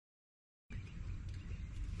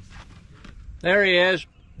There he is.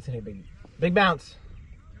 It's a big bounce.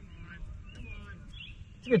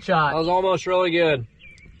 It's a good shot. That was almost really good.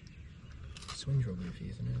 Swing's real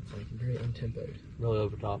goofy, isn't it? It's like very untempoed. Really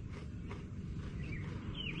over top.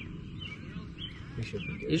 We should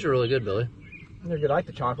be good. These are really good, Billy. They're good. I like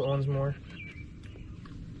the chocolate ones more.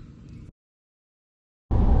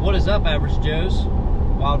 What is up, Average Joes?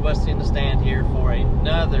 Wild West in the stand here for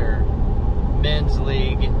another men's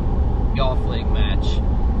league golf league match.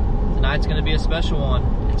 Tonight's going to be a special one.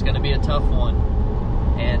 It's going to be a tough one,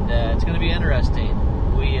 and it's going to be interesting.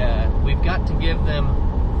 We've got to give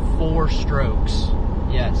them 4 strokes.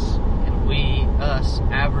 Yes, and us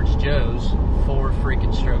Average Joes, 4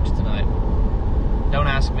 freaking strokes tonight. Don't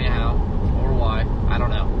ask me how or why. I don't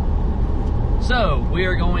know. So we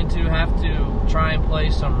are going to have to try and play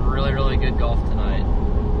some really, really good golf tonight.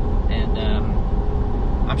 And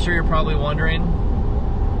I'm sure you're probably wondering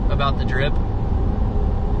about the drip.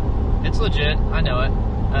 It's legit, I know it.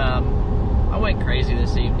 I went crazy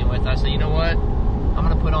this evening with it. I said, you know what? I'm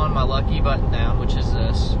gonna put on my lucky button down, which is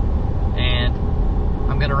this, and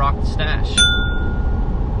I'm gonna rock the stash.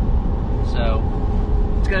 So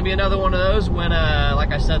it's gonna be another one of those when,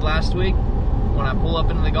 like I said last week, when I pull up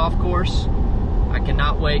into the golf course, I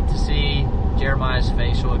cannot wait to see Jeremiah's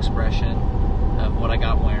facial expression of what I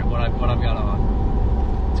got wearing, what I've got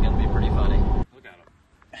on. It's gonna be pretty funny. Look at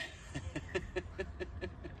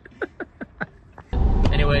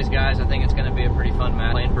him. Anyways, guys, I think it's gonna be a pretty fun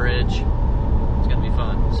match. Playing bridge, it's gonna be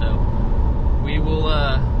fun. So we will.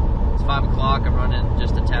 It's 5 o'clock. I'm running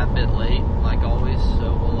just a tad bit late, like always.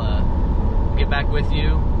 So we'll get back with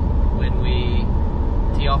you when we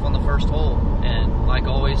tee off on the first hole. And like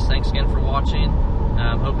always, thanks again for watching.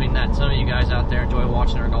 I'm hoping that some of you guys out there enjoy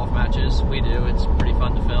watching our golf matches. We do. It's pretty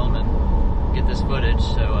fun to film and get this footage.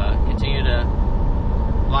 So continue to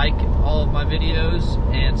like all of my videos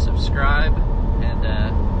and subscribe. And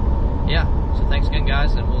yeah, so thanks again,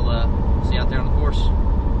 guys, and we'll see you out there on the course.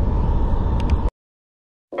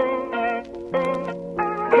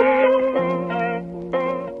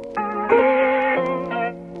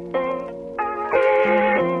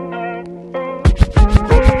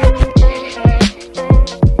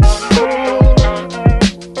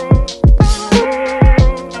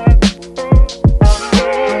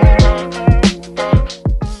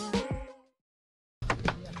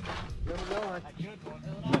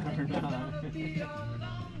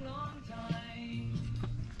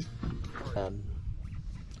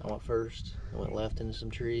 I went first. I went left into some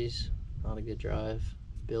trees. Not a good drive.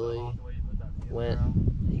 Billy went.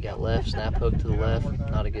 He got left. Snap hook to the left.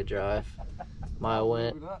 Not a good drive. Maya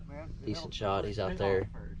went. Decent shot. He's out there.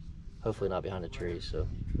 Hopefully not behind a tree. So.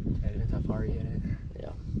 Depends how far you hit it.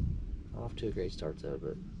 Yeah. I'm off to a great start though,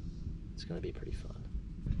 but it's gonna be pretty fun.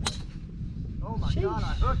 Oh my God,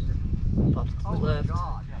 I hooked it. Popped to the left.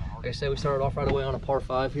 Like I said, we started off right away on a par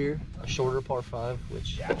 5 here, a shorter par 5,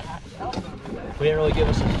 which we didn't really give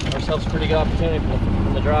ourselves a pretty good opportunity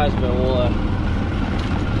from the drives, but we'll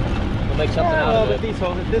make something out of it.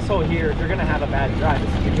 But this hole here, they're gonna have a bad drive.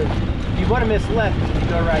 If you want to miss left, if you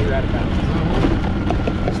go right, you're out of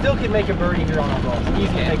bounds. Still can make a birdie here on our balls.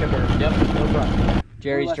 Easy to make a birdie. Yep, no problem.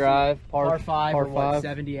 Jerry's drive, par 5, par or what, 5,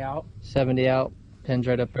 70 out. 70 out, pins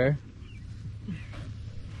right up there.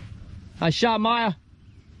 Nice shot, Maya.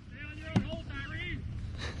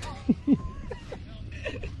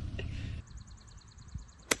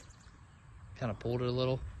 Kind of pulled it a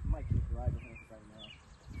little. Might keep riding it right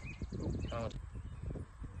now.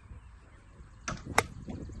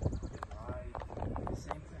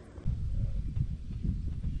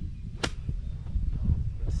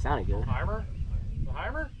 Sounded good. Heimer? The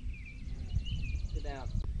Heimer? Sit down.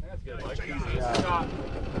 That's good.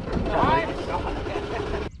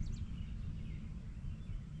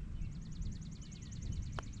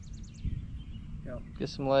 Get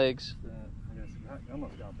some legs. I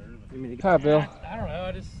almost got there. All right, Bill. I don't know.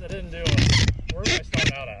 I didn't do it. Where did I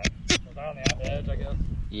start out at? Was I on the edge, I guess?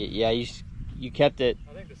 Yeah, you kept it.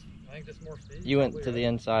 I think this more speed. You went to the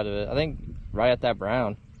inside of it. I think right at that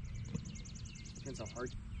brown. Depends how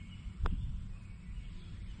hard.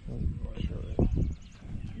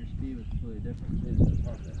 Your speed was completely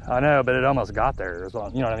different. I know, but it almost got there. Is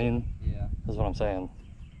what, you know what I mean? Yeah. That's what I'm saying.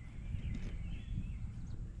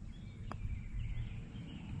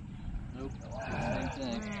 Nope. Same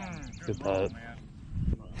thing. Good putt.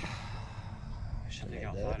 Should I think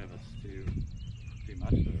have outside that. of us too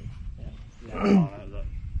much though.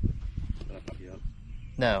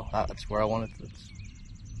 No, that's where I wanted to.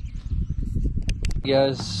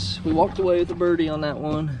 Guys, we walked away with a birdie on that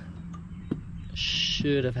one.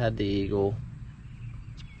 Should have had the eagle,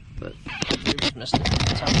 but we just missed it.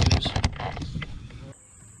 That's how it goes.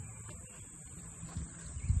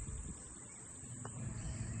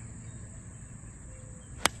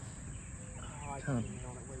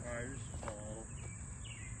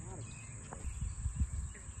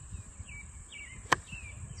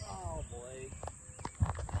 Oh boy.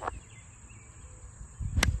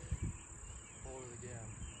 Hold it again.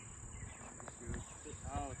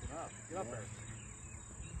 Oh, get up there.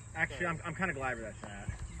 Actually, I'm kind of glad where that's at.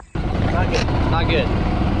 Not good. Not good.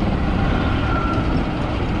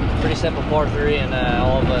 Pretty simple par 3, and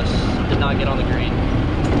all of us did not get on the green.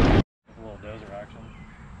 A little dozer action.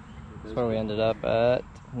 That's where we ended up at.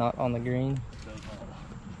 Not on the green.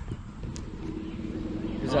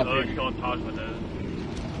 Who's up here? Going Taj Mahal.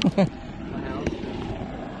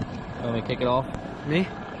 Want me to kick it off? Me?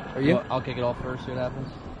 Or you? Well, I'll kick it off first, see what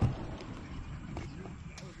happens.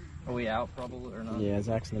 Are we out probably or not? Yeah,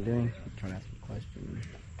 Zach's on the green. I'm trying to ask him a question.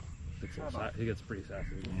 He gets pretty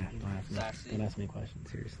sassy. Yeah, don't ask me a question,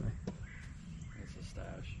 seriously. It's a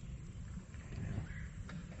stash.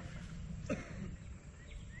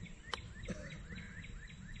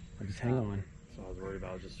 I'll just hang on. So I was worried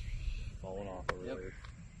about just falling off over there.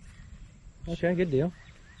 Okay, good deal.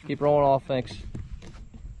 Keep rolling off, thanks.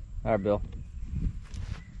 All right, Bill. I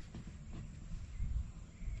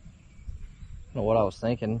don't know what I was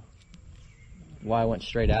thinking. Why I went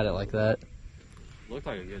straight at it like that. Looked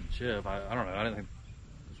like a good chip. I don't know. I didn't think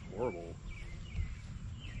it was horrible.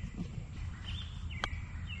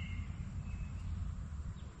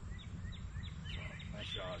 Nice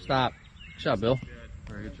shot. Stop. Good shot, Bill.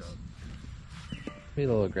 Very good job. Be a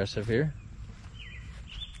little aggressive here.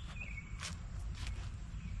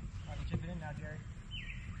 Chip it in now, Jerry.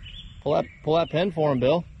 Pull that pin for him,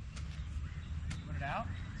 Bill. Put it out.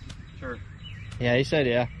 Sure. Yeah, he said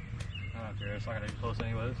yeah. I don't care. It's not going to be close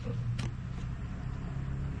anyways. So.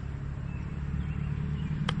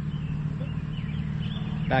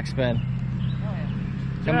 Backspin. Oh, yeah.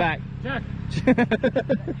 Come back. Jack. You guys want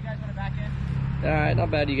to back in? All right, not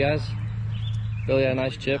bad, you guys. Billy had a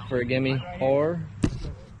nice chip for a gimme par,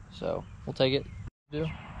 so we'll take it. If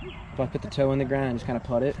I put the toe in the ground and just kind of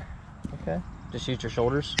putt it. Okay. Just use your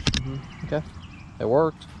shoulders. Mm-hmm. Okay. It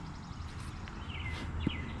worked.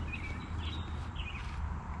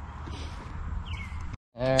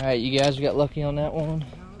 All right, you guys got lucky on that one.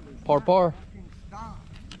 Par.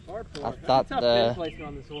 I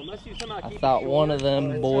thought one of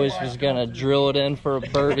them boys was gonna drill it in for a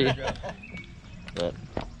birdie, but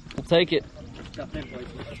we'll take it.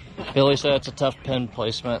 Billy said it's a tough pin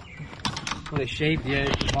placement. Well, they shaved you.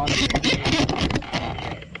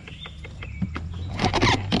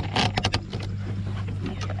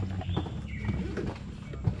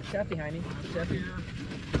 Chef behind you. Chef.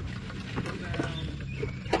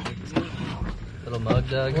 Little mug,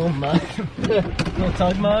 Doug. Little mug. Little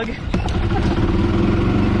tug mug. Yeah,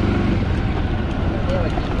 we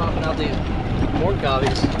keep popping out these corn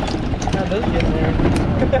cobbies. How'd those get in there?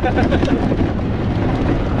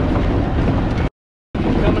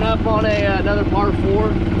 Coming up on another par 4,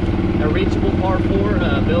 a reachable par 4.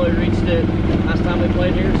 Billy reached it last time we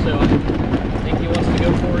played here, so I think he wants to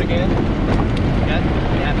go for it again. Okay,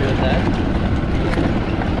 be happy with that.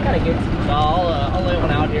 Gotta get So I'll lay one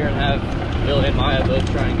out here and have Billy and Maya both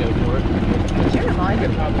try and go for it. Jerry and I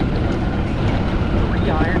could probably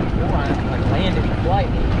 3-iron, 4-iron, like land it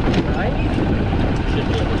lightly, right? Should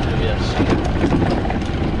be able to, yes.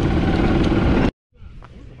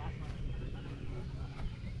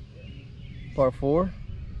 Par 4,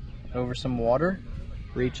 over some water,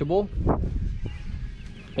 reachable.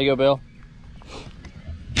 Here you go, Bill.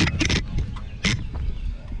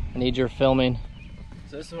 I need your filming.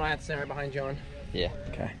 So this is when I have to stand right behind John. Yeah.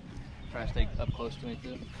 Okay. Try to stay up close to me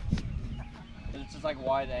too. It's just like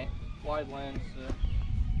wide lens.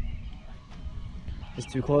 Is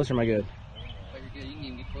it too close or am I good? But you're good. You can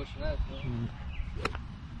even get closer to that. So.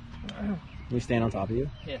 Can we stand on top of you?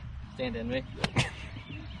 Yeah. Stand in me.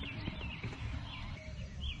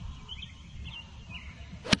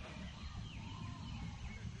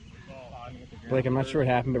 Blake, I'm not sure what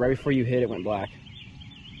happened, but right before you hit, it went black.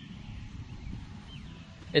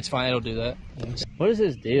 It's fine. It'll do that. What is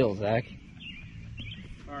his deal, Zach?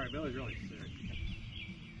 All right, Billy's really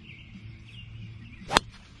sick.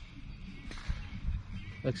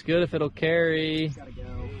 Looks good if it'll carry. Gotta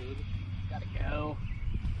go. Gotta go.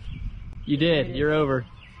 You did. You're over.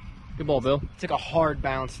 Good ball, Bill. Took a hard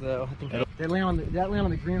bounce though. I think that land on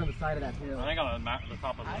the green on the side of that hill. I think on the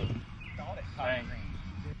top of the thing.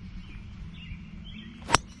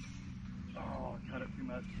 Oh, cut it too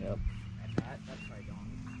much. Yep. That's probably gone.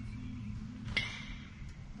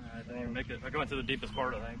 I didn't even make it. I go into the deepest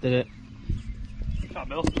part, I think. Did it? Shot,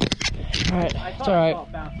 Bill. Alright, it's alright.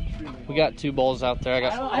 We got 2 balls out there. I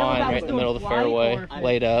got mine right in the middle of the fairway,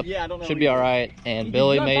 laid up. Should be alright. And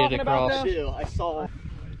Billy made it across. I saw.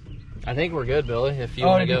 I think we're good, Billy. If you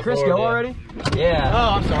want to go did Chris forward, go yeah. already? Yeah.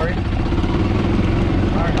 Oh, I'm sorry.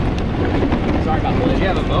 Sorry about that. Did you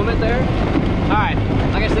have a moment there? Alright,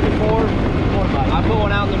 like I said before, I put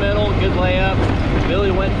one out in the middle, good layup.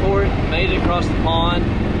 Billy went for it, made it across the pond.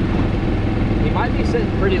 He might be sitting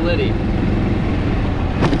pretty litty.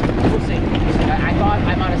 We'll see. I thought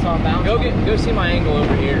I might have saw him bounce. Go see my angle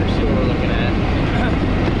over here, see what we're looking at.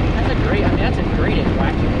 That's a great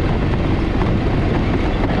interaction.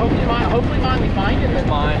 Hopefully mine we find it. Here's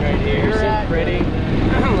mine right here, sitting pretty.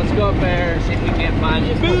 Let's go up there, see if we can't find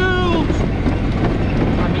it. Bills!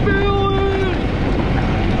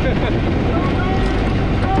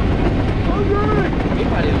 He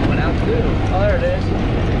might even went out too. Oh, there it is.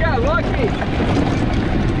 You got lucky.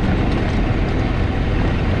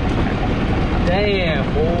 Damn.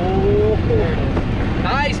 Oh, there it is.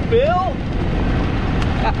 Nice, Bill.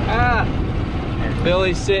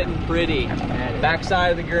 Billy's sitting pretty.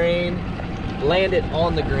 Backside of the green. Landed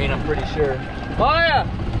on the green, I'm pretty sure. Maya!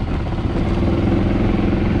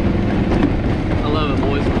 I love it,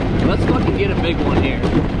 boys. Let's fucking get a big one here.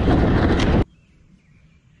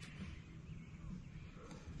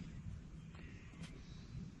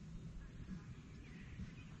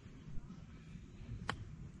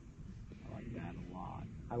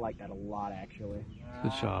 I like that a lot, actually.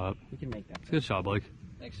 Good shot. We can make that. It's a good shot, Blake.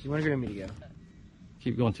 Thanks. You want to go me to go?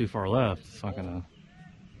 Keep going too far left. It's not gonna.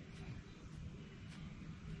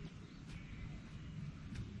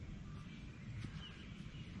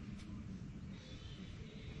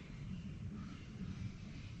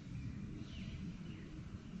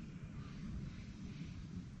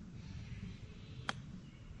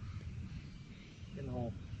 In the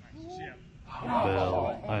hole.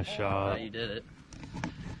 Bill, nice shot. You did it.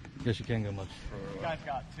 Guess you can't go much You further. guys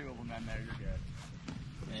got 2 of them in there. You're good.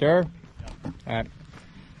 Sure? All right.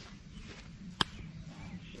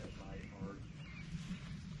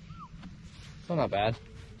 Still not bad.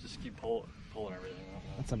 Just keep pulling everything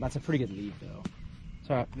up. That's a pretty good lead, though.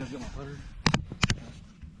 It's all right. You guys got my putter?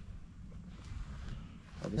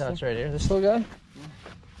 No, it's right here. This little guy?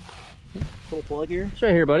 Little plug here. It's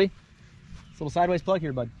right here, buddy. Little sideways plug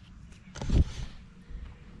here, bud.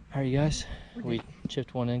 How are you guys? We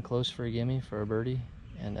chipped one in close for a gimme for a birdie,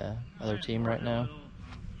 and other team right now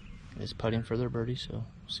is putting for their birdie, so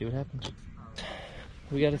we'll see what happens.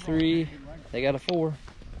 We got a 3, they got a 4.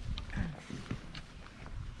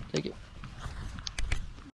 Take it.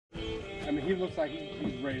 I mean, he looks like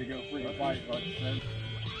he's ready to go freaking fight, like you said.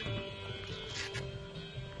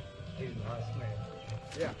 He's a nice man.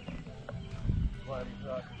 Yeah. Glad he's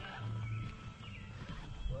not.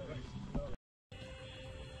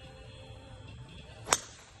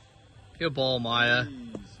 Good ball, Maya.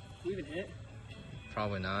 We even hit?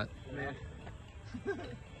 Probably not. Man.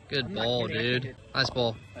 Good I'm not ball, kidding, I dude. did. Nice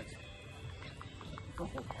ball.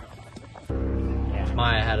 Yeah.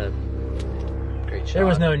 Maya had a great shot. There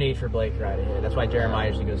was no need for Blake right ahead. That's why Jeremiah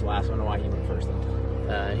usually goes last. I don't know why he went first that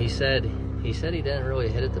time. He said he didn't really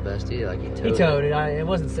hit it the best either. Like he towed He towed it. It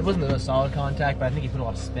wasn't the most solid contact, but I think he put a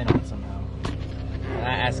lot of spin on it somehow. And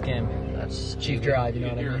I asked him, That's Chief Drive, you know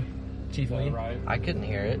what I mean? Chief Lean. Right. I couldn't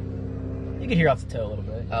hear it. You could hear off the toe a little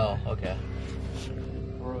bit. Oh, okay.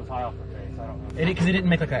 Or it was high off her face. I don't know. Because it didn't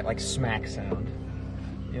make like that smack sound.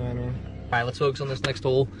 You know what I mean? All right, let's focus on this next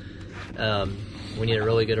hole. We need a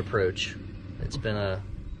really good approach. It's been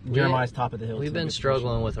Jeremiah's top of the hill. We've too. been Good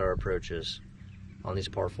struggling with our approaches on these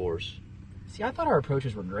par 4s. position. See, I thought our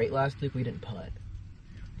approaches were great last week. We didn't putt.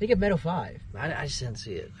 Think of Meadow 5. I just didn't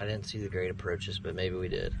see it. I didn't see the great approaches, but maybe we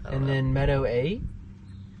did. I don't And know. then Meadow 8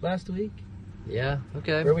 last week. Yeah,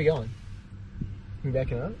 okay. Where are we going? We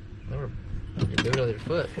backing up? You're moving with your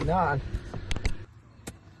foot. Come on.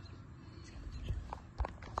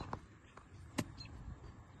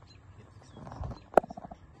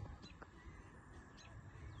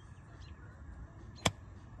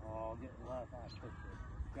 Oh, get left. I pushed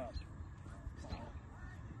it. Got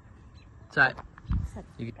Tight.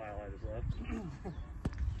 highlight his left.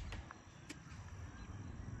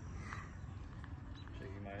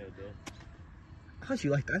 Shaking my head, Bill. I thought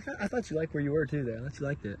you liked that. I thought you liked where you were too there. I thought you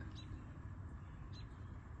liked it.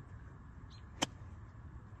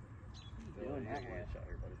 Bill, you got a shot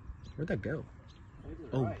here, buddy. Where'd that go?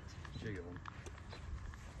 Oh. Oh. Should get one.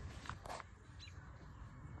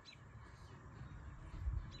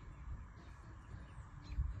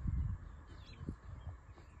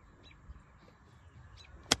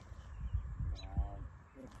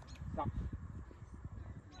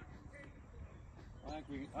 think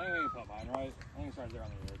we can put mine right. I think it's right there on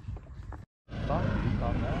the edge.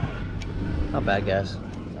 Not bad, guys.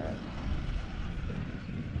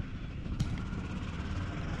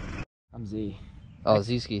 I'm Z. Oh,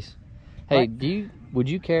 Z-skis. Hey, would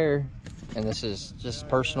you care, and this is just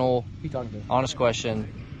personal, Who you talking to? honest question,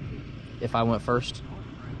 if I went first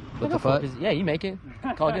with the putt? Yeah, you make it.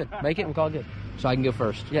 Call it good. Make it and call it good. So I can go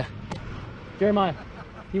first? Yeah. Jeremiah,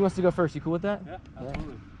 he wants to go first. You cool with that? Yeah,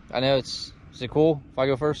 absolutely. I know is it cool if I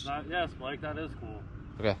go first? Yes, Blake, that is cool.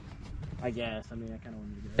 Okay. I guess. I mean, I kind of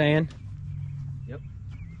wanted to go. Stan? Yep.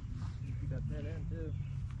 Keep that pin in, too.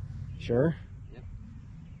 Sure.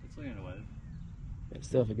 It's leaning away. But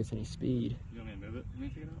still, if it gets any speed, You want me to move it? You want me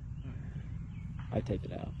to take it out? I'd take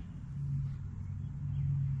it out.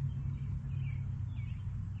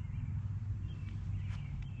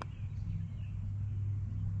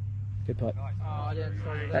 Good putt.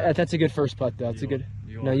 That's a good first putt, though. That's a good.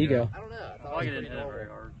 No, you go. I don't know. I I like it didn't hit it very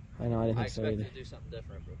hard. I know. I didn't I think so expected either. to do something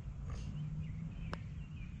different, but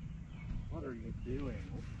What are you doing?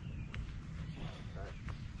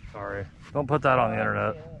 Sorry. Don't put that on the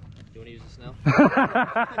internet. do you want to use this now?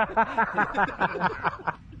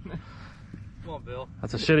 Come on, Bill.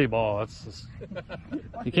 That's a shitty ball. That's just,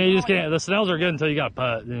 you just can't. The Snells are good until you got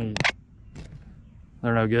putt. Then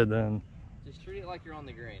they're no good then. Just treat it like you're on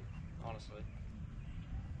the green, honestly.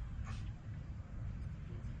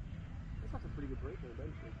 That's a pretty good break there,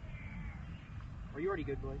 eventually. Are you already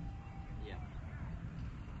good, Blake? Yeah.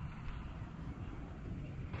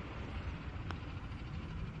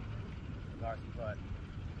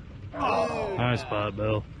 Nice putt,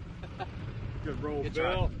 Bill. Good roll, Good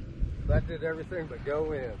Bill. try. That did everything but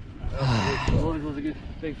go in. Lloyd was a good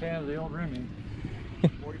big fan of the old Remy.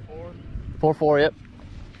 44. 4-4, yep.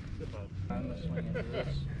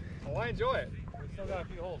 Oh, I enjoy it. We still got a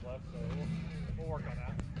few holes left, so we'll work on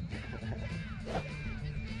that.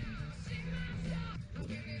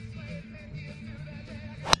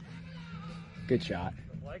 Good shot.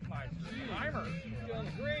 Like my timer. Get on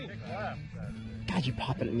the green. Kick left. God, you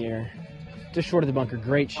pop it in the air. Just short of the bunker.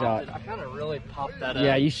 Great shot. I kind of really popped that up.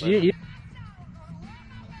 Yeah, you should.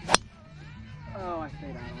 but- Oh, I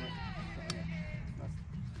stayed out of it.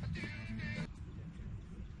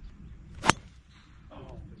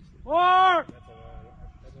 Mark!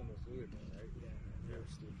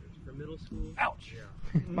 For middle school. Ouch.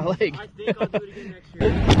 My leg. I think I'll do it again next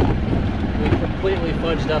year. We completely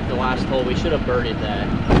fudged up the last hole. We should have birdied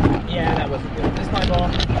that. Yeah, that wasn't good. This is my ball.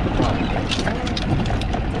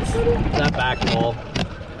 That back ball.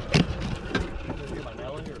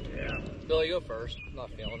 Billy, go first. I'm not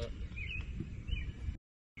feeling it.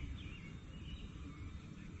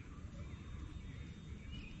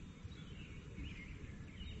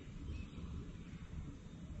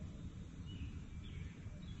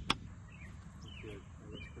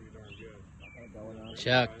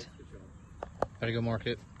 Checked. Gotta go mark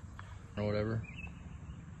it. Or whatever.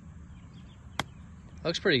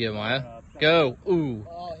 Looks pretty good, Maya. Go. Ooh.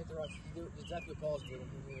 Oh, hit the right. Exactly what Paul's doing.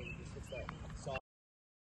 Just hits that soft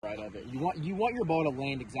right of it. You want your ball to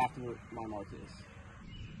land exactly where my mark is.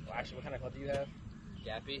 Well, actually, what kind of club do you have?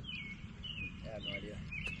 Gappy. I have no idea.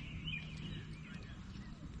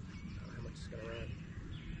 How much is gonna run?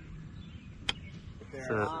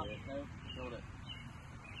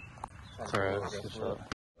 That's alright. That's a good shot.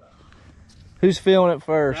 Who's feeling it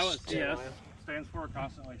first? That was CS. Stands for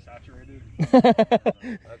constantly saturated.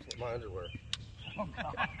 That's what my underwear. All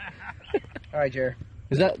right, Jer.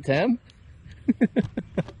 Is that Tim?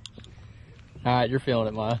 All right, you're feeling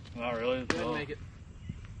it, Maya. Not really. Well, Make it.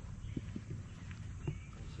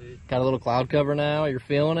 Got a little cloud cover now. You're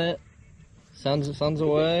feeling it. Sun's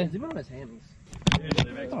away. Zoom in on his hammies.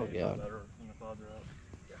 usually makes Oh, me yeah. feel better when the clouds are up.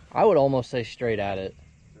 I would almost say straight at it.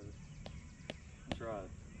 Try it.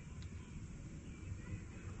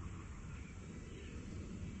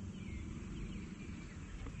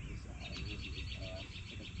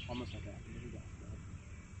 Almost like that.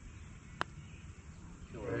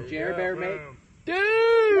 Jared Bear, mate. Dude!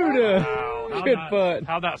 Wow, Good putt.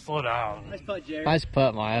 How'd that slow down? Nice putt, Jared. Nice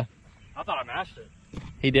putt, Maya. I thought I mashed it.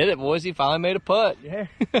 He did it, boys. He finally made a putt. Yeah.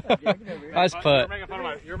 Nice putt.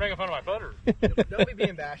 You're making fun of my putter. Don't be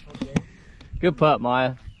being bashful, Jared. Good putt,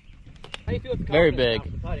 Maya. How do you feel with the Very confidence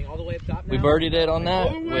big. now for putting all the way up top now? We birdied it on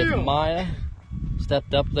that Oh, with yeah. Maya.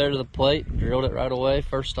 Stepped up there to the plate, drilled it right away,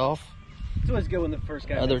 first off. It's always good when the first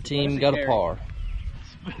guy Other makes it. team Let us got a carry. par.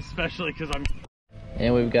 Especially because I'm.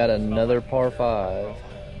 And we've got another par 5.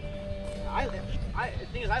 The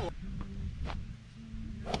thing is,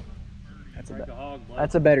 Drink a hog, bud.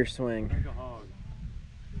 that's a better swing. Drink a hog.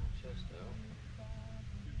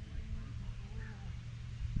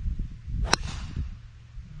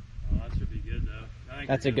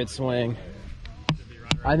 That's a good swing.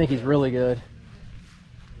 I think he's really good.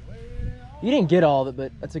 You didn't get all of it,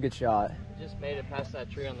 but that's a good shot. Just made it past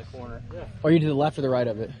that tree on the corner. Yeah. Or you to the left or the right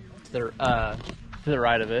of it? To the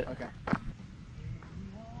right of it. Okay.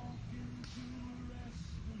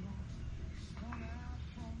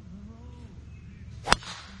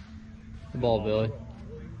 The ball, Billy.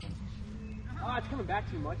 Oh, it's coming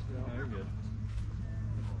back too much though. You're good.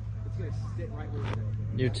 It's gonna sit right where it's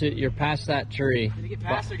at. You're past that tree. Did it get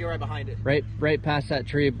past or get right behind it? Right past that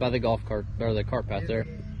tree by the golf cart or the cart path there.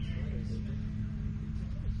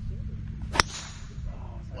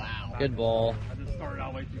 Wow. Good ball. I just started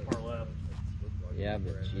out way too far left. Yeah,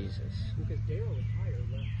 but Jesus. Because Daryl was higher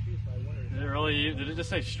left too, so I wondered. Did it just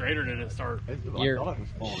say straight or did it start? You're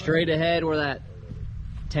straight ahead where that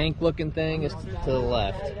tank looking thing is to the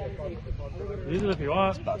left. Use it if you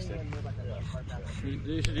want.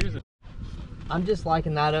 You should use it. I'm just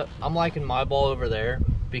liking that up. I'm liking my ball over there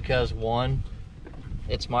because one,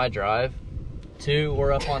 it's my drive. Two,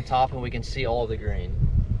 we're up on top and we can see all of the green,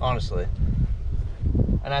 honestly.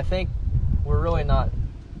 And I think we're really not,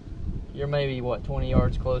 you're maybe, what, 20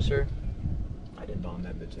 yards closer? I didn't bomb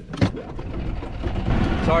that bitch.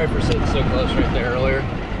 Sorry for sitting so close right there earlier.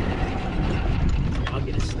 I'll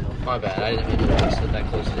get it still. My bad, I didn't mean to sit that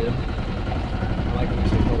close to you. I like when you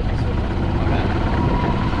sit close. My bad.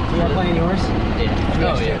 Do you want to play in yours?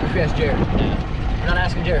 Yeah. Oh, yeah. If you ask Jared. Yeah. You're not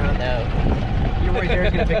asking Jared, huh? No. You're worried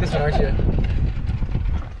Jared's going to pick this one, aren't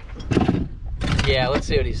you? Yeah, let's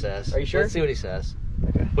see what he says. Are you sure? Let's see what he says.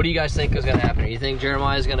 Okay. What do you guys think is going to happen? You think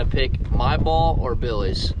Jeremiah's going to pick my ball or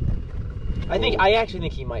Billy's? I actually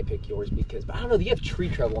think he might pick yours because, but I don't know, you have tree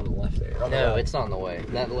trouble on the left there. No, it's not in the way.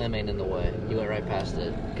 That limb ain't in the way. You went right past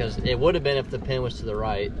it. Because it would have been if the pin was to the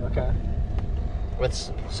right. Okay.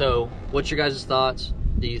 So, what's your guys' thoughts?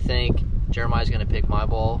 Do you think Jeremiah's going to pick my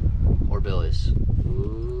ball or Billy's?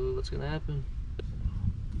 Ooh, what's going to happen?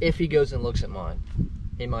 If he goes and looks at mine.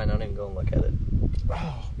 He might not even go and look at it.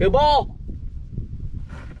 Oh, Good ball!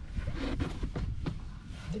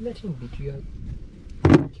 didn't that team beat you guys?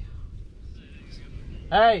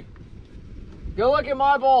 Hey, go look at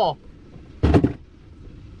my ball.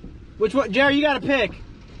 Which one? Jared, you got to pick.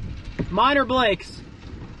 Mine or Blake's?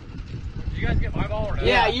 Did you guys get my ball or no?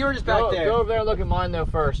 Yeah, you were just back there. Go over there and look at mine though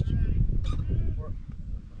first.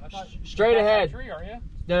 I thought Straight you're ahead. Tree, are you?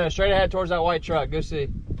 No, straight ahead towards that white truck. Go see.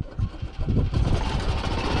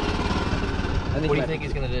 What do you think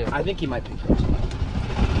he's gonna do? I think he might pick yours.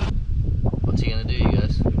 What's he gonna do, you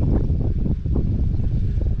guys?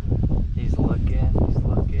 He's looking.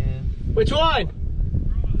 Which one?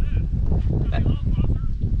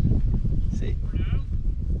 See.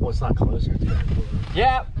 Well, it's not closer.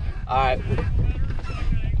 Yeah. All right.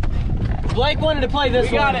 Blake wanted to play this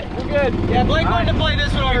one. We got it. We're good. Yeah, Blake wanted to play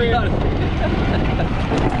this one over here. All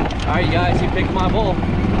right, you guys. He picked my ball.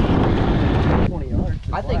 20 yards.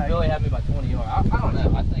 I think Billy had me by 20 yards. I don't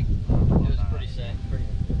know. I think it was pretty set.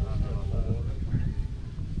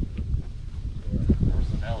 Where's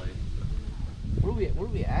the belly? Where are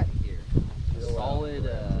we at here? Solid.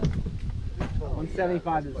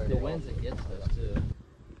 175 is The winds against us too.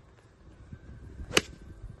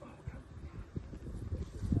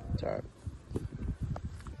 It's all right.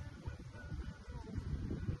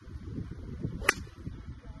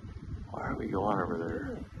 Why are we going over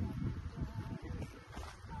there?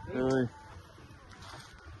 Really? Is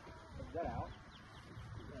that out?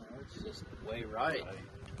 It's just way right.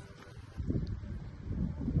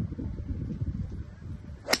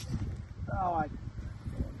 Oh,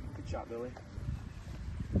 good shot, Billy.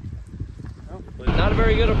 Not a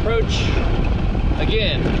very good approach.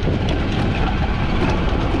 Again.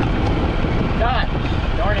 God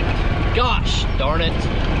darn it. Gosh darn it.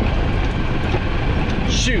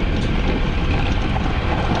 Shoot.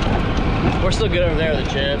 We're still good over there with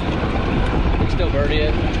the chip. We can still birdie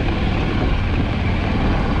it.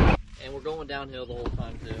 And we're going downhill the whole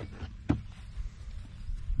time too.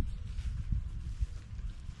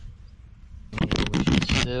 We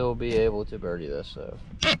should still be able to birdie this though.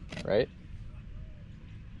 Right?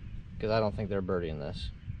 Because I don't think they're birdieing this.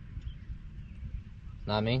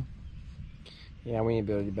 Not me? Yeah, we need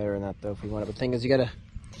to do better than that though if we want it. But the thing is, you gotta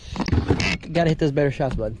hit those better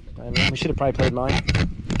shots, bud. I mean, we should have probably played mine.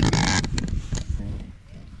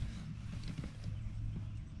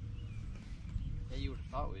 Yeah, you would have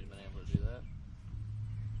thought we'd have been able to do that.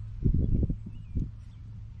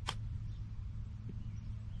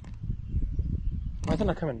 Why is it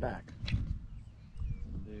not coming back?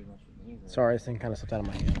 Sorry, this thing kind of slipped out of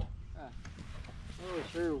my hand. Oh,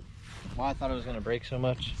 true. Well, I thought it was going to break so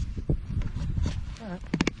much.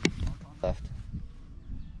 Left.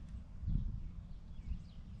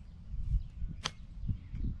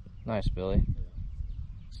 Nice, Billy.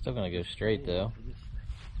 Still gonna go straight though.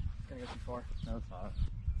 Gonna go too far. No, it's not.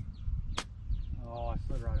 Oh, I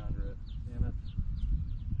slid right under it. Damn it.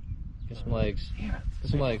 Get some legs. Get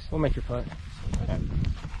some legs. We'll make your putt. Didn't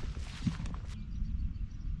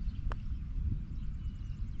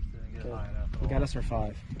get high enough at We all. got us our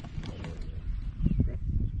 5.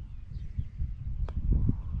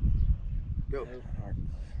 Go.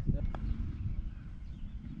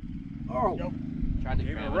 Oh, Tried to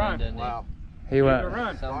Gave it cram a it run. in, didn't he? Wow. He went.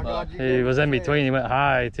 Run. Some My buck. God, you He gave was it in a between. chance. He went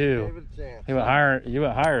high Gave too. it a chance. He went higher. You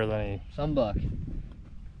went higher than he. Some buck.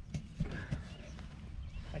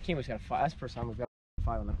 that Kima's got a 5. That's the first time we've got a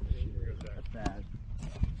 5 on that. That's bad.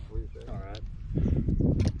 What do you think? All right.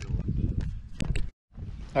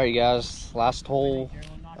 All right, guys. Last hole.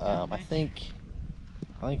 I think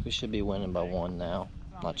we should be winning by 1 now.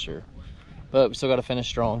 Not sure, but we still got to finish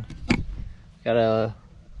strong. Got a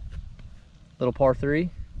little par 3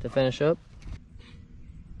 to finish up.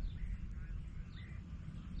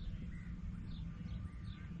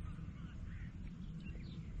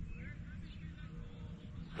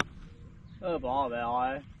 Oh, ball,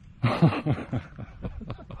 that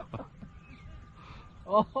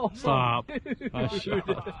Oh, Stop. dude. I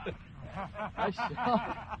shot. I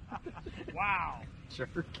shot. Wow.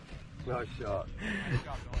 Jerk. Nice shot.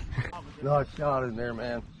 Nice shot in there,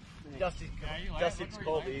 man. Dusty's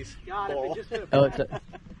Colby's. Oh, it's a,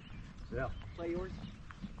 Play yours.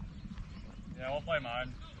 Yeah, we'll play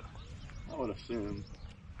mine. I would assume.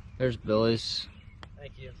 there's Billy's.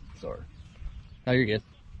 Thank you. Sorry. Oh, you're good.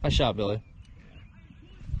 Nice shot, Billy.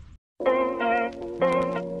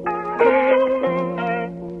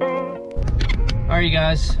 Alright, you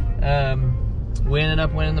guys. We ended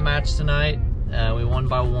up winning the match tonight. We won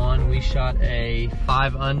by 1. We shot a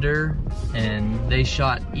 5 under, and they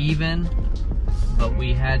shot even, but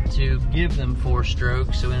we had to give them 4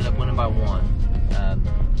 strokes, so we ended up winning by 1.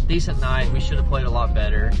 Decent night. We should have played a lot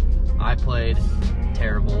better. I played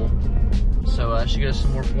terrible, so I should get us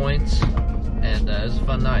some more points, and it was a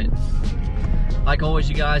fun night. Like always,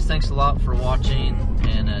 you guys, thanks a lot for watching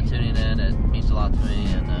and tuning in. It means a lot to me,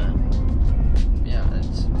 and yeah,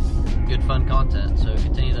 it's good fun content, so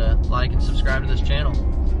continue to like and subscribe to this channel.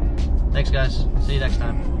 Thanks, guys. See you next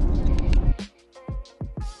time.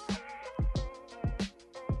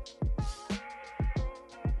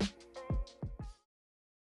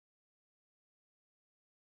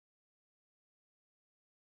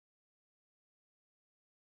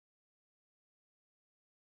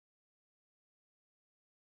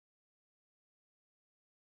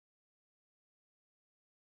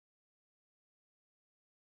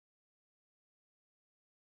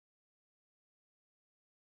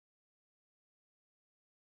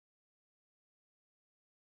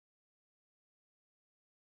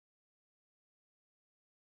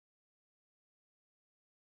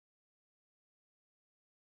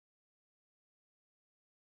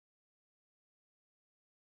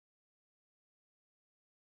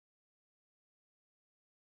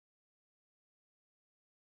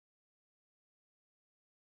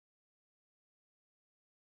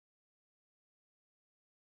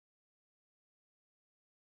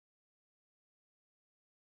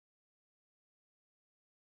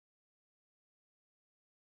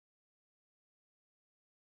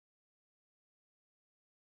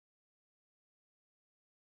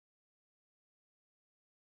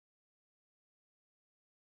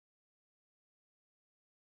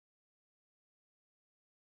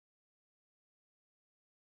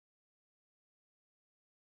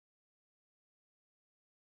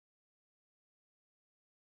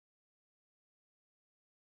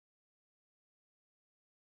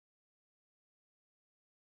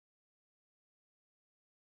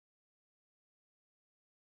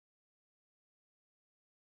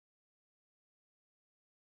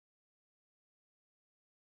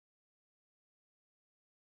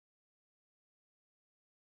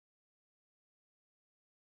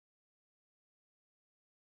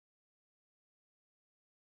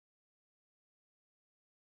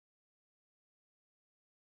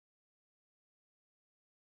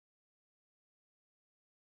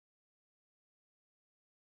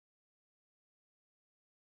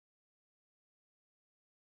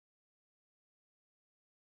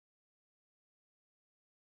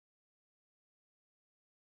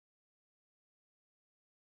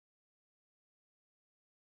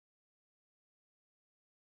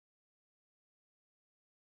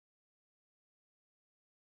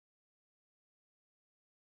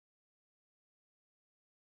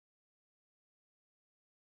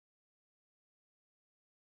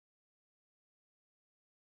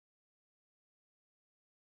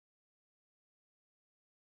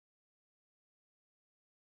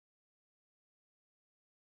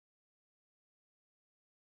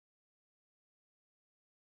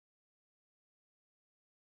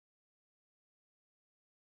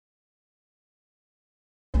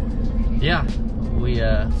 yeah, we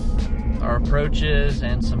our approaches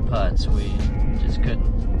and some putts, we just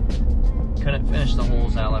couldn't finish the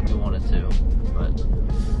holes out like we wanted to, but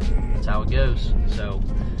that's how it goes. So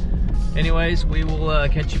anyways, we will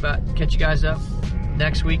catch you guys up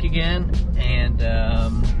next week again, and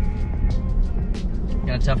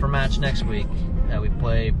got a tougher match next week. We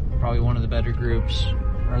play probably one of the better groups,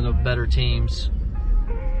 or the better teams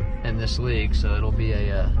in this league, so it'll be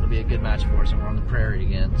a good match for us, and we're on the prairie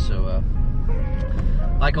again. So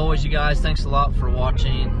like always, you guys, thanks a lot for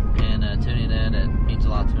watching and tuning in. It means a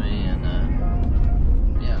lot to me,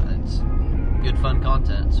 and yeah, it's good fun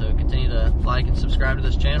content, so continue to like and subscribe to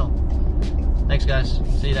this channel. Thanks guys,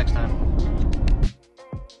 see you next time.